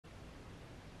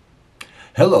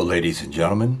Hello, ladies and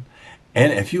gentlemen.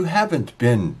 And if you haven't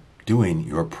been doing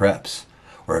your preps,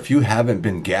 or if you haven't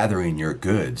been gathering your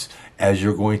goods, as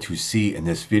you're going to see in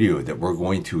this video that we're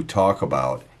going to talk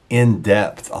about in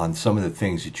depth on some of the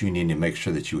things that you need to make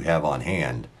sure that you have on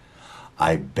hand,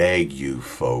 I beg you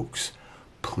folks,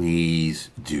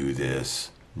 please do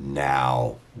this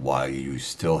now while you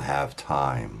still have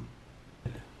time.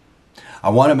 I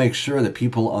want to make sure that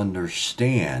people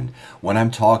understand when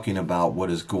I'm talking about what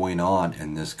is going on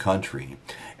in this country,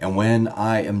 and when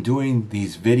I am doing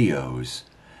these videos,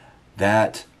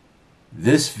 that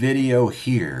this video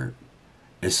here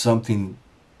is something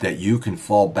that you can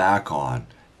fall back on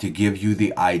to give you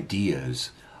the ideas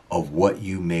of what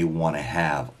you may want to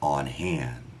have on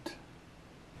hand.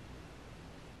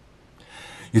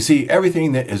 You see,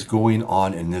 everything that is going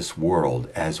on in this world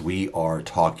as we are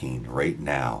talking right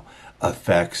now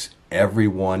affects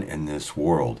everyone in this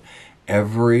world.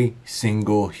 Every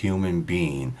single human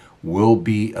being will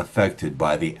be affected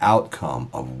by the outcome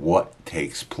of what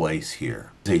takes place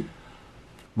here.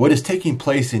 What is taking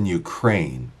place in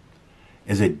Ukraine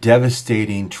is a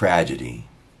devastating tragedy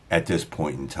at this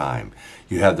point in time.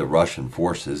 You have the Russian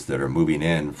forces that are moving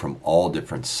in from all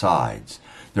different sides.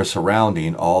 They're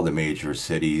surrounding all the major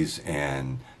cities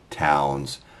and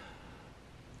towns.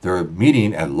 They're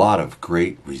meeting a lot of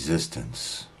great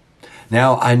resistance.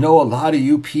 Now, I know a lot of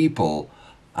you people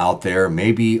out there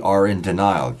maybe are in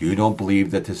denial. You don't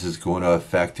believe that this is going to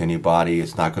affect anybody.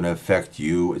 It's not going to affect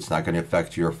you. It's not going to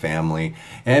affect your family.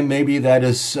 And maybe that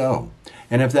is so.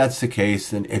 And if that's the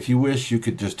case, then if you wish, you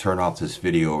could just turn off this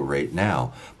video right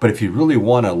now. But if you really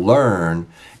want to learn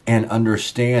and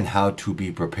understand how to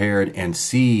be prepared and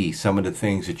see some of the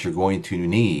things that you're going to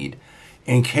need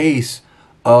in case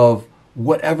of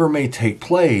whatever may take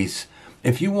place,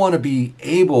 if you want to be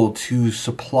able to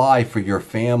supply for your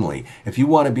family, if you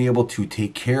want to be able to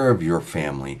take care of your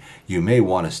family, you may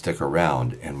want to stick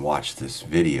around and watch this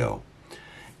video.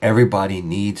 Everybody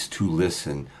needs to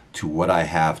listen to what I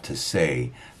have to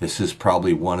say. This is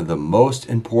probably one of the most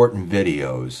important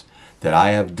videos that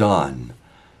I have done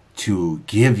to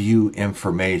give you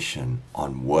information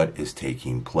on what is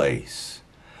taking place.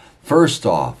 First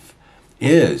off,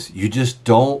 you just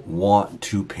don't want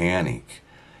to panic.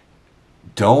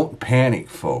 Don't panic,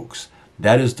 folks.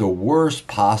 That is the worst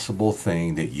possible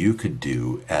thing that you could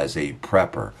do as a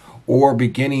prepper or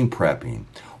beginning prepping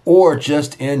or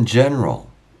just in general.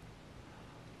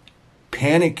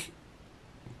 Panic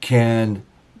can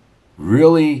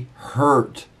really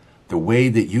hurt the way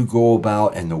that you go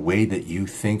about and the way that you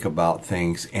think about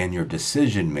things and your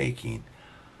decision making.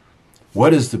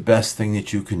 What is the best thing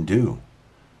that you can do?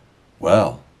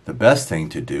 Well, the best thing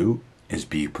to do is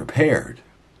be prepared.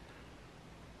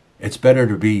 It's better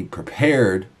to be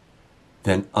prepared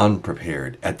than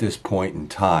unprepared at this point in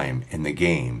time in the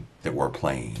game that we're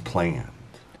playing.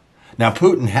 Now,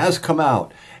 Putin has come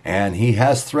out and he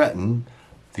has threatened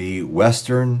the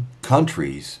Western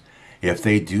countries, if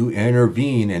they do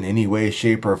intervene in any way,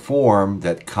 shape, or form,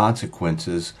 that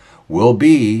consequences will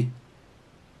be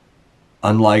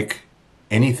unlike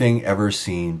anything ever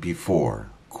seen before.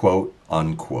 Quote,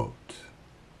 unquote.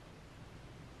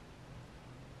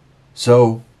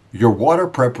 So your water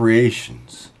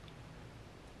preparations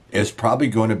is probably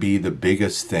going to be the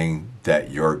biggest thing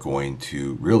that you're going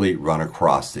to really run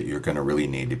across, that you're going to really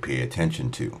need to pay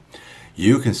attention to.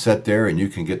 You can sit there and you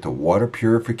can get the water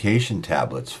purification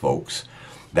tablets, folks.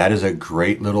 That is a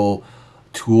great little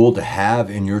tool to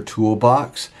have in your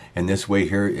toolbox. And this way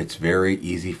here, it's very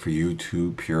easy for you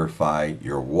to purify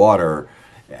your water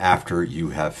after you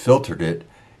have filtered it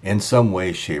in some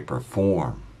way, shape, or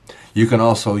form. You can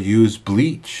also use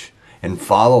bleach and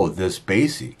follow this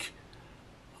basic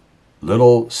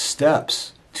little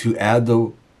steps to add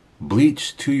the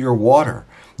bleach to your water.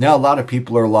 Now, a lot of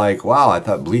people are like, wow, I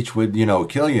thought bleach would,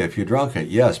 kill you if you drunk it.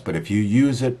 Yes, but if you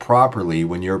use it properly,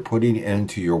 when you're putting it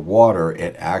into your water,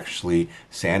 it actually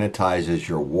sanitizes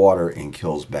your water and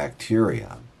kills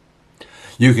bacteria.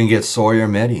 You can get Sawyer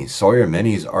minis. Sawyer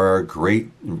minis are a great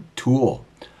tool.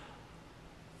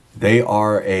 They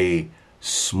are a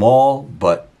small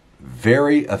but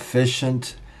very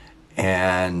efficient,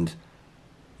 and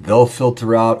they'll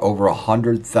filter out over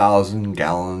 100,000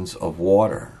 gallons of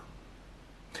water.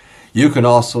 You can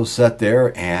also sit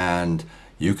there and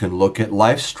you can look at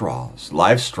life straws.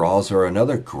 Life straws are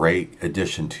another great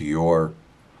addition to your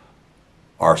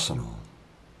arsenal.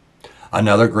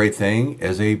 Another great thing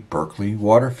is a Berkeley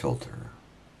water filter.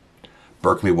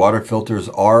 Berkeley water filters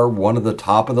are one of the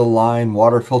top of the line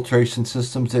water filtration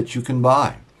systems that you can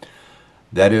buy.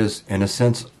 That is, in a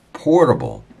sense,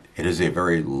 portable. It is a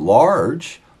very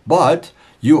large, but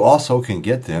You also can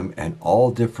get them in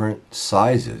all different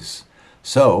sizes.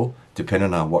 So,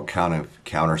 depending on what kind of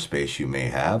counter space you may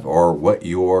have, or what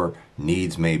your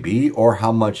needs may be, or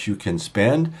how much you can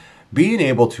spend, being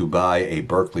able to buy a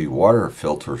Berkeley water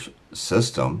filter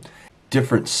system,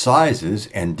 different sizes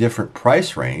and different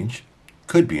price range,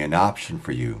 could be an option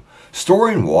for you.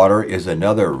 Storing water is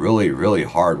another really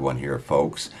hard one here,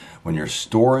 folks. When you're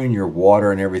storing your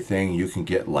water and everything, you can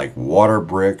get like water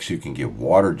bricks, you can get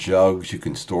water jugs, you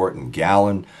can store it in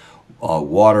gallon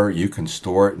water, you can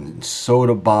store it in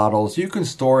soda bottles, you can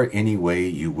store it any way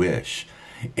you wish.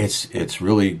 It's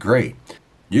really great.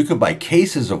 You can buy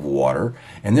cases of water,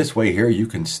 and this way here you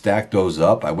can stack those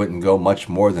up. I wouldn't go much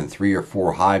more than 3 or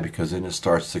 4 high because then it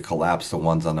starts to collapse the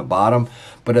ones on the bottom,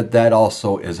 but that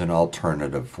also is an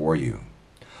alternative for you.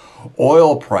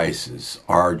 Oil prices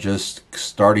are just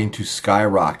starting to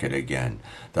skyrocket again.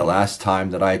 The last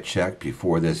time that I checked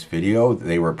before this video,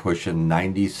 they were pushing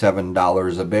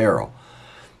 $97 a barrel.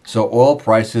 So oil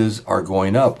prices are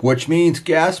going up, which means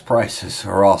gas prices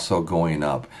are also going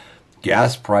up.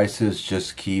 Gas prices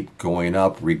just keep going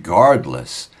up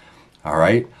regardless. All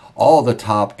right? All the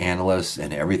top analysts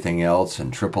and everything else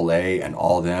and AAA and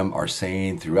all them are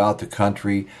saying throughout the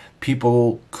country,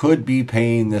 people could be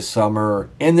paying this summer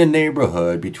in the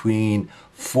neighborhood between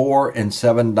 $4 and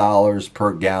 $7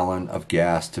 per gallon of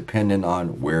gas, depending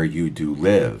on where you do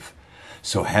live.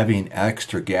 So having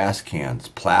extra gas cans,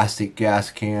 plastic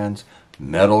gas cans,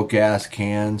 metal gas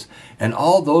cans, and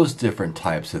all those different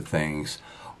types of things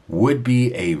would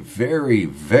be a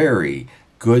very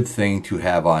good thing to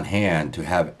have on hand, to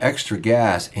have extra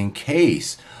gas in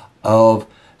case of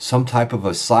some type of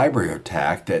a cyber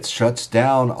attack that shuts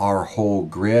down our whole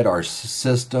grid, our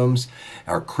systems,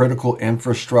 our critical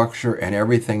infrastructure, and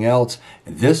everything else.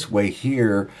 This way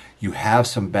here, you have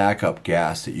some backup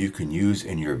gas that you can use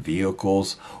in your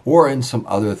vehicles or in some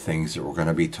other things that we're going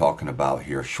to be talking about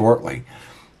here shortly.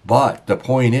 But the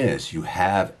point is, you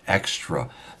have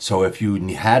extra. So if you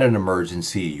had an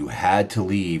emergency, you had to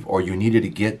leave, or you needed to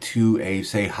get to a,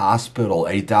 say, hospital,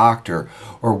 a doctor,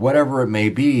 or whatever it may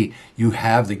be, you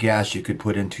have the gas you could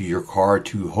put into your car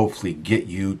to hopefully get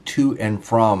you to and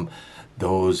from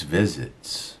those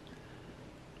visits.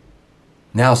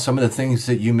 Now, some of the things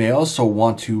that you may also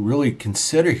want to really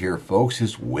consider here, folks,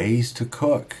 is ways to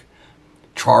cook.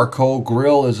 Charcoal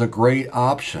grill is a great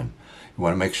option. You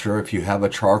want to make sure if you have a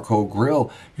charcoal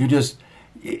grill,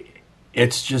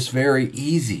 it's just very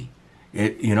easy.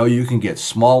 You can get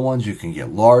small ones, you can get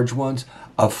large ones.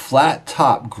 A flat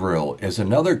top grill is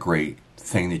another great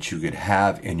thing that you could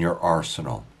have in your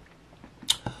arsenal.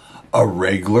 A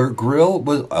regular grill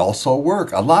will also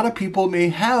work. A lot of people may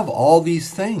have all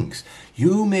these things.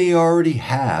 You may already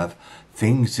have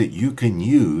things that you can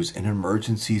use in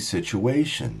emergency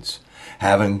situations.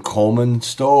 Having common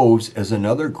stoves is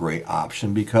another great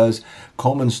option because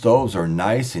common stoves are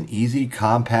nice and easy,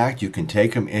 compact. You can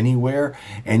take them anywhere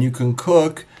and you can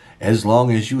cook as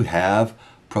long as you have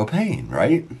propane,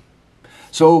 right?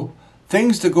 So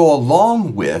things to go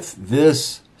along with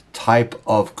this type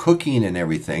of cooking and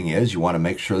everything is you want to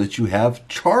make sure that you have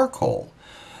charcoal.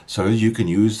 So you can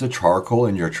use the charcoal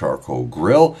in your charcoal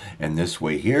grill, and this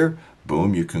way here,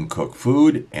 boom, you can cook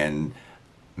food and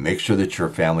make sure that your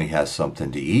family has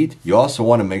something to eat. You also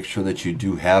want to make sure that you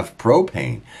do have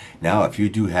propane. Now, if you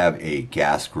do have a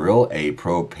gas grill, a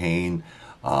propane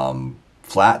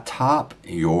flat top,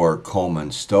 your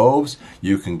Coleman stoves,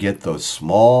 you can get those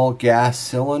small gas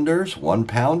cylinders, 1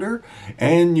 pounder,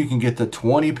 and you can get the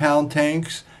 20-pound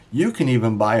tanks. You can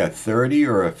even buy a 30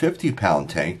 or a 50-pound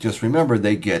tank. Just remember,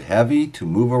 they get heavy to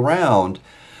move around.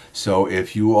 So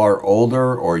if you are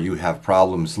older or you have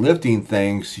problems lifting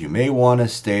things, you may want to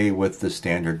stay with the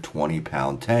standard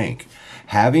 20-pound tank.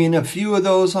 Having a few of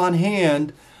those on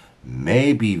hand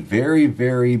may be very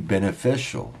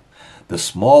beneficial. The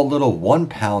small little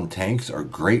 1-pound tanks are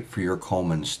great for your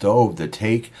Coleman stove to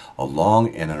take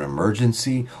along in an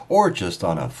emergency or just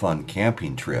on a fun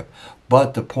camping trip.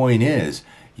 But the point is,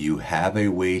 you have a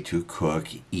way to cook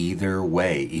either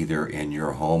way, either in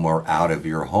your home or out of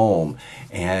your home,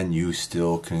 and you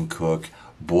still can cook,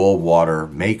 boil water,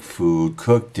 make food,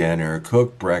 cook dinner,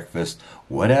 cook breakfast,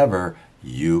 whatever,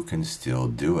 you can still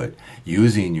do it.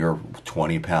 Using your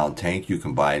 20-pound tank, you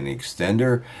can buy an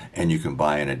extender and you can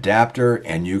buy an adapter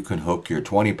and you can hook your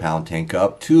 20-pound tank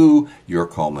up to your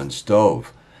Coleman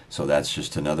stove. So that's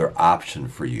just another option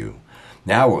for you.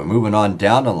 Now we're moving on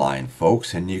down the line,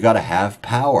 folks, and you got to have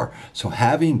power. So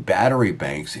having battery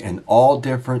banks in all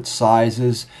different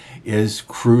sizes is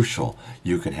crucial.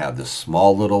 You can have the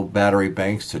small little battery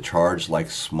banks to charge like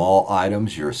small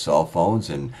items, your cell phones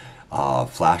and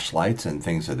flashlights and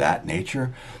things of that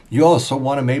nature. You also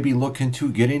want to maybe look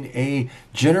into getting a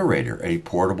generator, a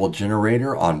portable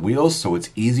generator on wheels, so it's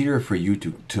easier for you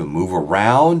to move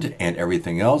around and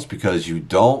everything else, because you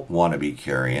don't want to be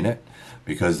carrying it,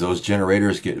 because those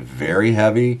generators get very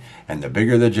heavy, and the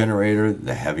bigger the generator,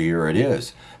 the heavier it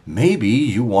is. Maybe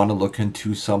you want to look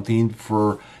into something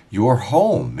for your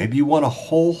home. Maybe you want a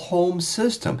whole home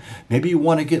system. Maybe you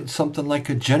want to get something like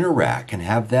a Generac and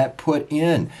have that put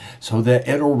in so that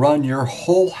it'll run your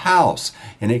whole house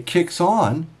and it kicks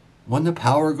on when the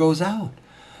power goes out.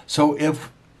 So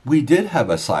if we did have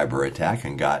a cyber attack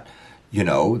and got,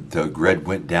 the grid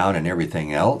went down and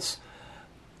everything else,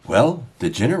 well, the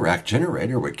Generac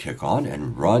generator would kick on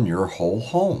and run your whole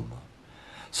home.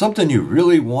 Something you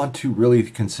really want to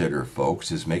consider,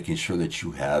 folks, is making sure that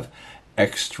you have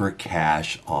extra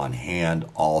cash on hand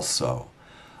also.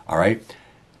 All right,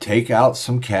 take out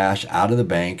some cash out of the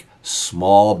bank,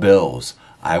 small bills.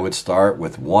 I would start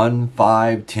with 1,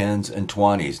 5, 10s, and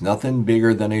 20s. Nothing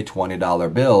bigger than a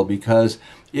 $20 bill, because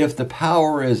if the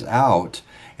power is out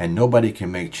and nobody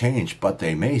can make change, but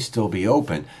they may still be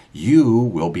open, you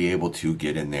will be able to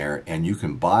get in there and you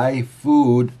can buy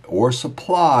food or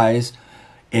supplies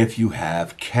if you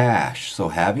have cash. So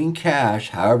having cash,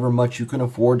 however much you can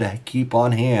afford to keep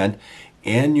on hand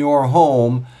in your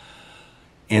home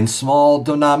in small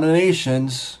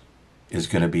denominations, is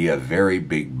going to be a very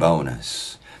big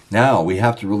bonus. Now we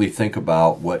have to really think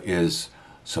about what is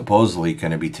supposedly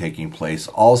going to be taking place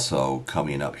also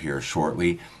coming up here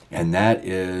shortly, and that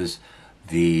is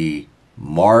the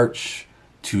march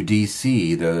to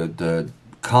DC, the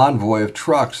convoy of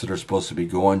trucks that are supposed to be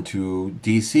going to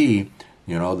DC.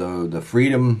 The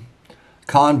Freedom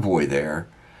Convoy there.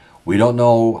 We don't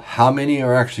know how many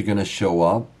are actually going to show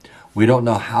up. We don't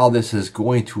know how this is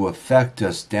going to affect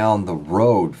us down the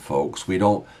road, folks. We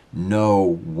don't know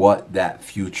what that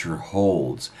future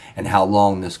holds and how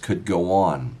long this could go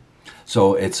on.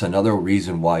 So it's another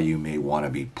reason why you may want to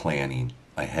be planning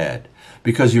ahead,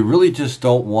 because you really just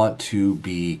don't want to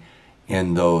be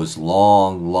in those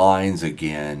long lines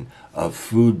again of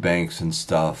food banks and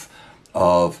stuff,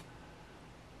 of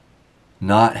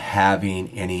not having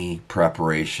any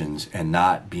preparations and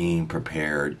not being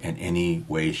prepared in any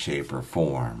way, shape, or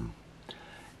form.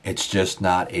 It's just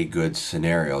not a good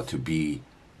scenario to be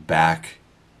back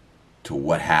to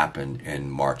what happened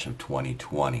in March of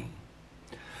 2020.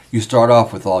 You start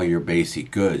off with all your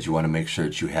basic goods. You want to make sure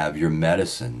that you have your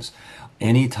medicines.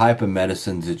 Any type of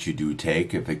medicines that you do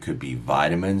take, if it could be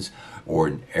vitamins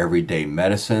or everyday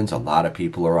medicines. A lot of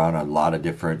people are on a lot of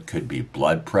different, could be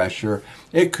blood pressure.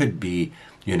 It could be,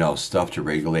 stuff to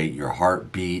regulate your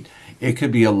heartbeat. It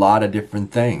could be a lot of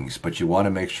different things, but you want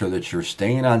to make sure that you're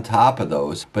staying on top of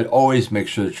those, but always make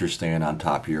sure that you're staying on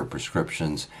top of your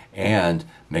prescriptions and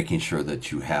making sure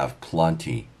that you have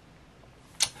plenty.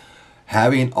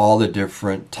 Having all the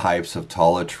different types of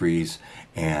toiletries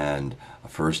and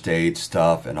first aid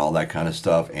stuff and all that kind of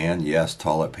stuff, and yes,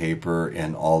 toilet paper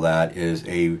and all that is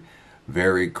a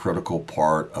very critical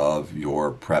part of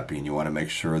your prepping. You want to make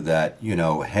sure that,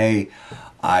 hey,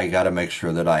 I got to make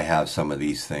sure that I have some of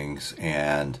these things,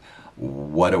 and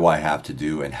what do I have to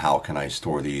do, and how can I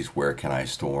store these, where can I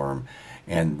store them,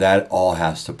 and that all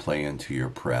has to play into your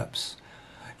preps.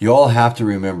 You all have to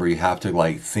remember, you have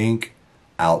to think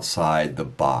outside the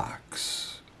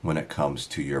box when it comes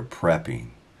to your prepping.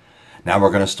 Now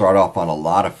we're going to start off on a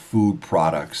lot of food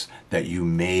products that you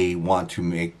may want to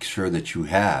make sure that you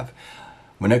have.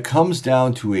 When it comes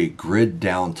down to a grid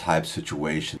down type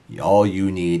situation, all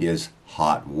you need is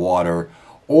hot water,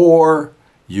 or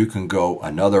you can go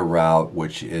another route,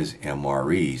 which is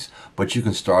MREs. But you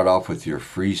can start off with your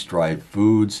freeze-dried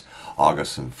foods,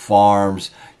 Augustin Farms.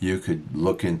 You could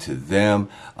look into them.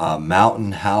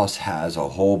 Mountain House has a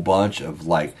whole bunch of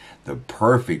the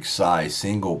perfect size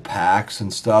single packs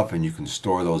and stuff, and you can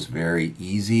store those very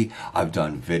easy. I've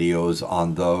done videos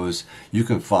on those. You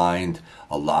can find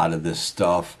a lot of this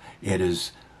stuff. It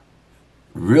is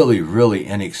really, really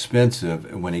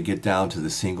inexpensive when you get down to the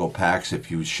single packs.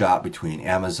 If you shop between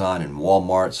Amazon and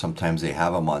Walmart, sometimes they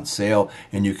have them on sale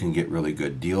and you can get really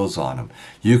good deals on them.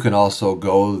 You can also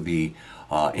go the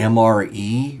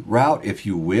MRE route if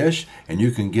you wish, and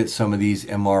you can get some of these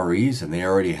MREs and they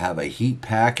already have a heat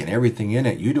pack and everything in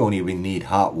it. You don't even need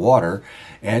hot water,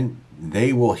 and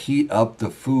they will heat up the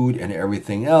food and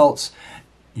everything else.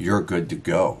 You're good to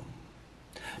go.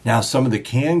 Now, some of the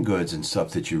canned goods and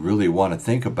stuff that you really want to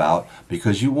think about,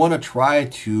 because you want to try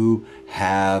to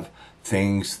have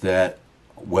things that,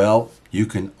 well, you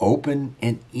can open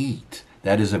and eat.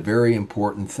 That is a very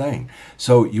important thing.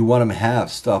 So you want to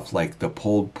have stuff like the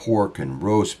pulled pork and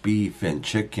roast beef and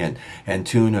chicken and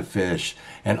tuna fish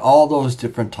and all those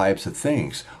different types of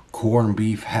things. Corned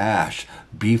beef hash,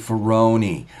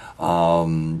 beefaroni,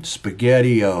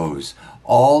 SpaghettiOs,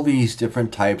 all these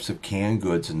different types of canned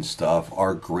goods and stuff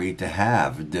are great to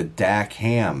have. The Dak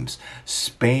hams,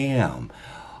 Spam,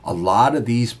 a lot of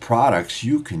these products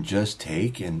you can just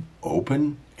take and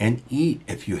open and eat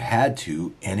if you had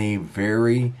to in a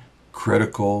very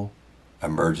critical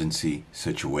emergency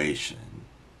situation.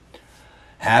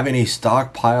 Having a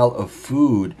stockpile of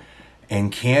food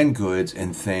and canned goods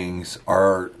and things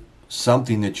are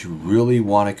something that you really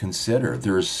want to consider.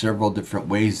 There are several different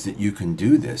ways that you can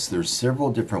do this. There's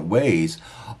several different ways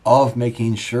of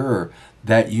making sure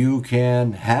that you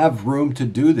can have room to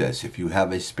do this. If you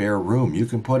have a spare room, you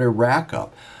can put a rack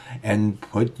up and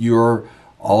put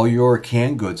all your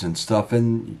canned goods and stuff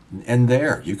in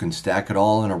there. You can stack it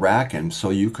all in a rack, and so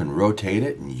you can rotate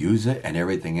it and use it and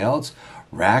everything else.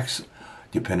 Racks,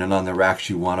 depending on the racks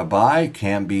you want to buy,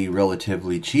 can be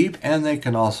relatively cheap, and they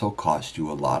can also cost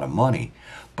you a lot of money.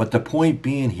 But the point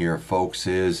being here, folks,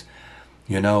 is,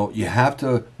 you have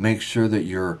to make sure that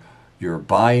you're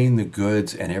buying the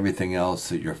goods and everything else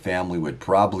that your family would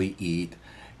probably eat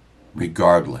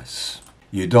regardless.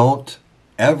 You don't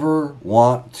ever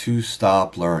want to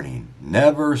stop learning.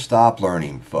 Never stop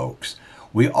learning, folks.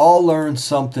 We all learn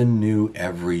something new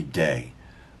every day,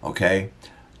 okay?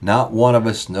 Not one of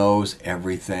us knows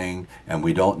everything, and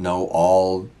we don't know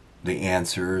all the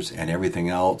answers and everything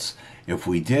else. If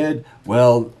we did,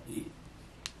 well,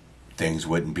 things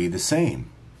wouldn't be the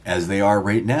same as they are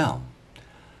right now.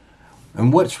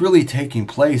 And what's really taking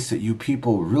place that you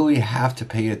people really have to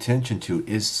pay attention to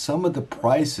is some of the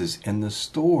prices in the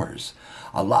stores.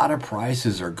 A lot of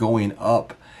prices are going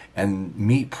up, and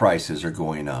meat prices are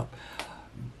going up.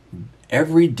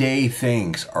 Everyday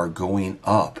things are going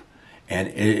up. And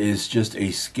it is just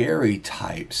a scary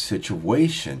type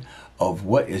situation of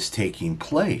what is taking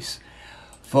place.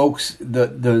 Folks,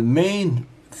 the main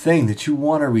thing that you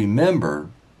want to remember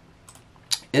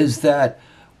is that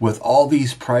with all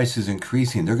these prices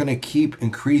increasing, they're going to keep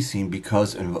increasing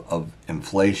because of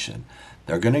inflation.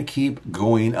 They're going to keep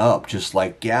going up just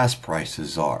like gas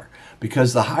prices are.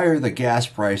 Because the higher the gas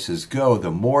prices go, the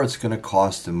more it's going to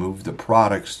cost to move the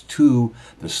products to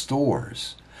the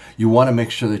stores. You want to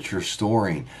make sure that you're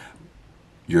storing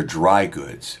your dry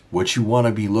goods. What you want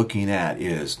to be looking at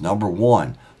is, number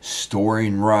one,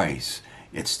 storing rice.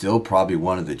 It's still probably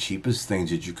one of the cheapest things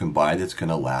that you can buy that's going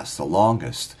to last the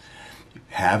longest.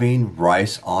 Having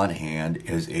rice on hand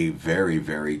is a very,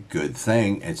 very good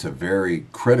thing. It's a very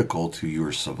critical to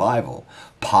your survival.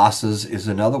 Pastas is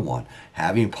another one.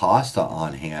 Having pasta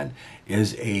on hand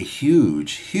is a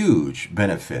huge, huge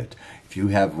benefit. If you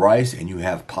have rice and you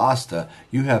have pasta,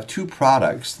 you have two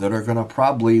products that are going to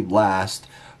probably last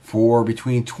for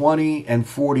between 20 and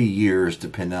 40 years,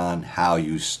 depending on how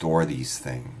you store these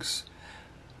things.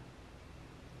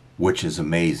 Which is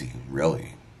amazing,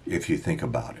 really, if you think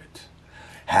about it.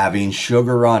 Having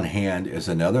sugar on hand is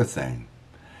another thing.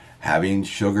 Having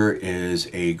sugar is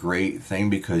a great thing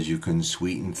because you can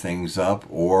sweeten things up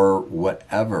or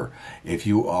whatever. If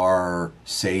you are,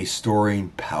 say,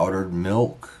 storing powdered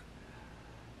milk,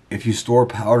 if you store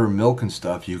powdered milk and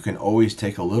stuff, you can always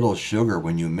take a little sugar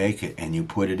when you make it and you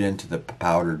put it into the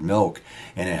powdered milk,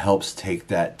 and it helps take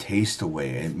that taste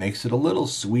away. It makes it a little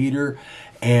sweeter,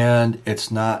 and it's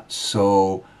not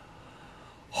so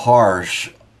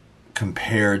harsh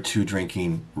compared to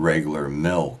drinking regular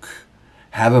milk.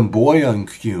 Having bouillon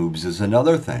cubes is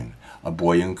another thing. A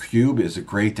bouillon cube is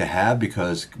great to have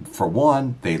because, for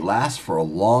one, they last for a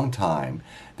long time.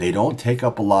 They don't take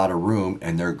up a lot of room,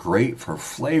 and they're great for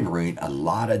flavoring a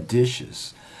lot of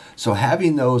dishes. So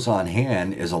having those on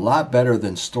hand is a lot better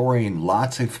than storing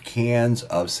lots of cans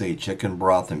of, say, chicken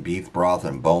broth and beef broth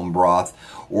and bone broth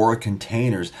or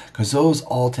containers, because those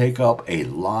all take up a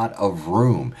lot of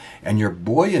room. And your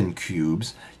bouillon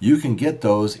cubes, you can get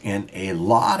those in a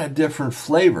lot of different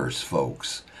flavors,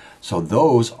 folks. So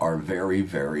those are very,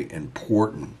 very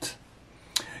important.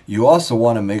 You also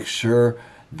want to make sure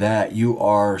that you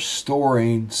are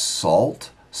storing salt.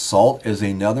 Salt is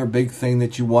another big thing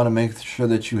that you want to make sure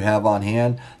that you have on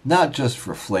hand, not just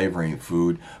for flavoring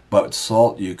food, but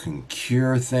salt. You can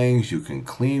cure things, you can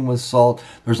clean with salt.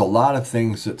 There's a lot of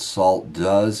things that salt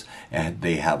does, and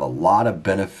they have a lot of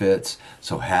benefits.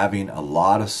 So having a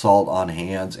lot of salt on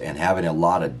hand and having a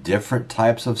lot of different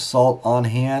types of salt on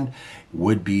hand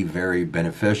would be very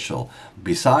beneficial.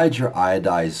 Besides your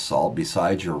iodized salt,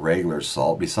 besides your regular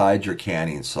salt, besides your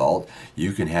canning salt,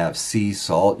 you can have sea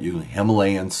salt,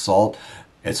 Himalayan salt.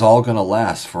 It's all going to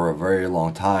last for a very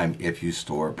long time if you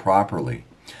store it properly.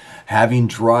 Having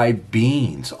dried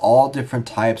beans, all different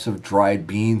types of dried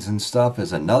beans and stuff,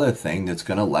 is another thing that's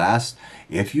going to last.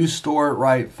 If you store it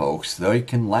right, folks, they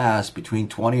can last between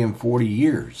 20 and 40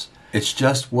 years. It's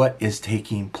just what is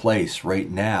taking place right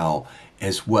now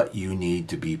is what you need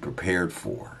to be prepared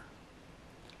for.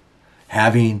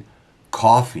 Having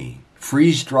coffee,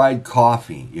 freeze-dried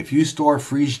coffee. If you store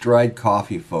freeze-dried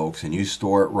coffee, folks, and you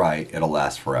store it right, it'll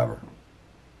last forever.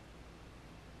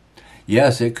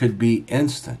 Yes, it could be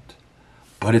instant,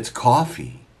 but it's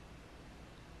coffee.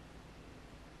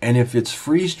 And if it's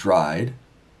freeze-dried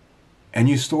and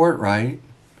you store it right,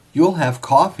 you'll have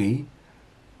coffee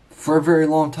for a very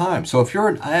long time. So if you're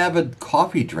an avid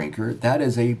coffee drinker, that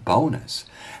is a bonus.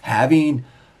 Having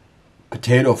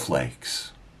potato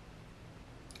flakes,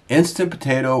 instant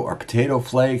potato or potato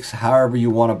flakes, however you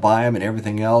want to buy them and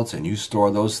everything else, and you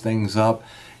store those things up,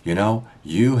 you know,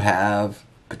 you have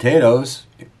potatoes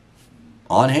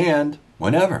on hand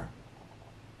whenever.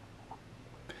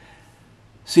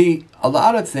 See, a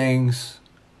lot of things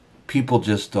people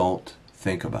just don't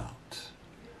think about.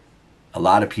 A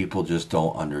lot of people just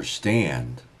don't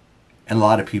understand, and a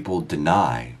lot of people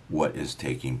deny what is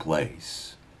taking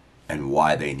place and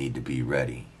why they need to be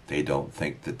ready. They don't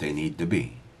think that they need to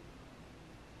be.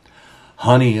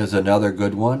 Honey is another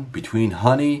good one. Between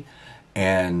honey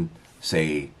and,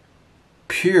 say,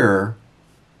 pure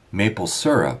maple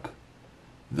syrup,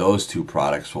 those two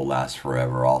products will last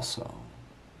forever also.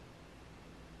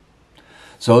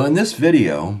 So in this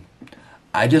video,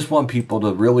 I just want people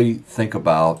to really think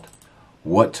about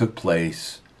what took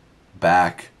place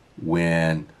back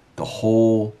when the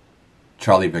whole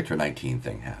Charlie Victor 19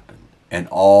 thing happened and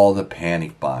all the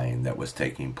panic buying that was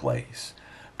taking place.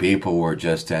 People were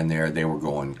just in there, they were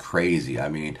going crazy. I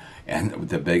mean, and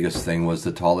the biggest thing was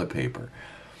the toilet paper.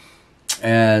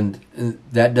 And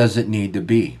that doesn't need to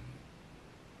be.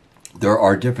 There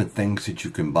are different things that you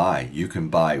can buy. You can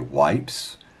buy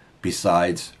wipes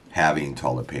besides having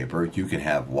toilet paper. You can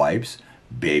have wipes,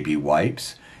 baby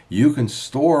wipes. You can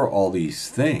store all these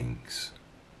things.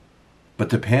 But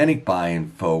the panic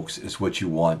buying, folks, is what you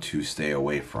want to stay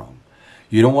away from.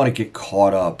 You don't want to get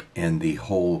caught up in the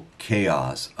whole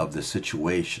chaos of the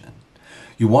situation.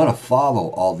 You want to follow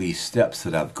all these steps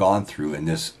that I've gone through in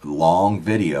this long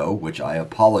video, which I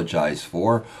apologize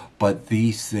for, but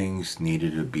these things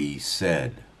needed to be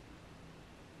said.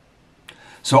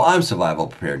 So I'm Survival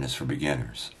Preparedness for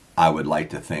Beginners. I would like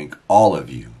to thank all of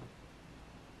you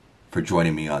for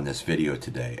joining me on this video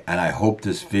today. And I hope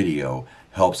this video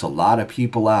helps a lot of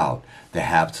people out that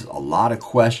have a lot of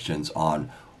questions on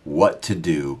what to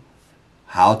do,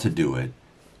 how to do it,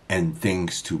 and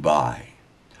things to buy.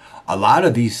 A lot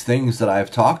of these things that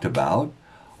I've talked about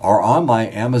are on my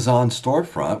Amazon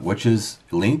storefront, which is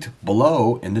linked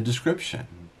below in the description.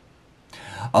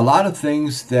 A lot of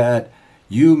things that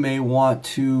you may want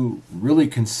to really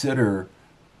consider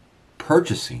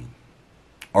purchasing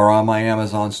are on my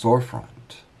Amazon storefront.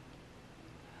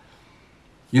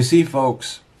 You see,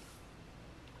 folks,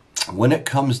 when it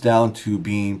comes down to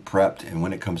being prepped and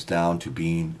when it comes down to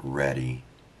being ready,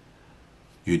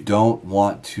 you don't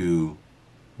want to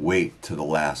wait to the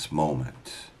last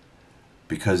moment,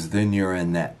 because then you're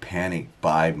in that panic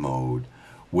buy mode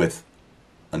with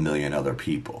a million other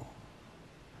people.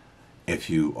 If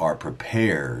you are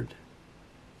prepared,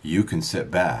 you can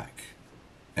sit back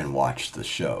and watch the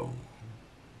show.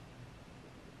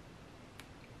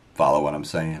 Follow what I'm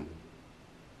saying?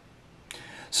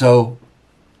 So,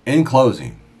 in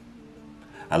closing,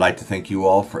 I'd like to thank you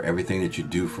all for everything that you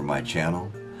do for my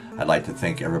channel. I'd like to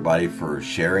thank everybody for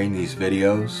sharing these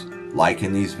videos,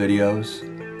 liking these videos.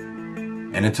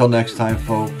 And until next time,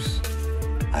 folks,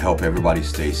 I hope everybody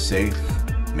stays safe.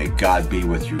 May God be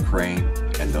with Ukraine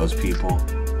and those people.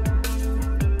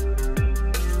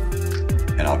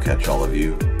 And I'll catch all of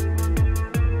you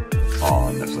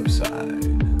on the flip side.